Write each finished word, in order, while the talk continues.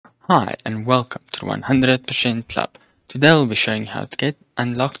Hi and welcome to the 100% Club. Today I'll be showing you how to get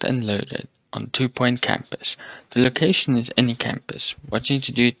unlocked and loaded on 2-Point Campus. The location is any campus. What you need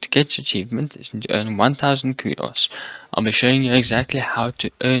to do to get your achievement is to earn 1000 kudos. I'll be showing you exactly how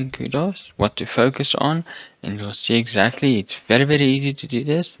to earn kudos, what to focus on, and you'll see exactly it's very easy to do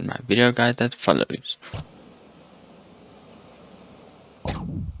this in my video guide that follows.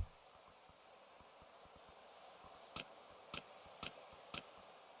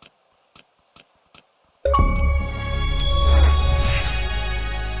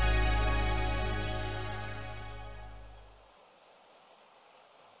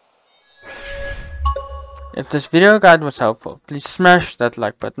 If this video guide was helpful, please smash that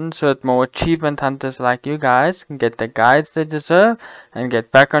like button so that more achievement hunters like you guys can get the guides they deserve and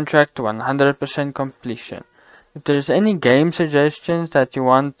get back on track to 100% completion. If there is any game suggestions that you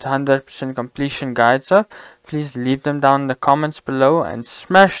want 100% completion guides of, please leave them down in the comments below and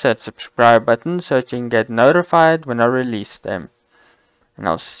smash that subscribe button so that you can get notified when I release them. And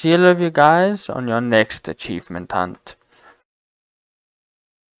I'll see all of you guys on your next achievement hunt.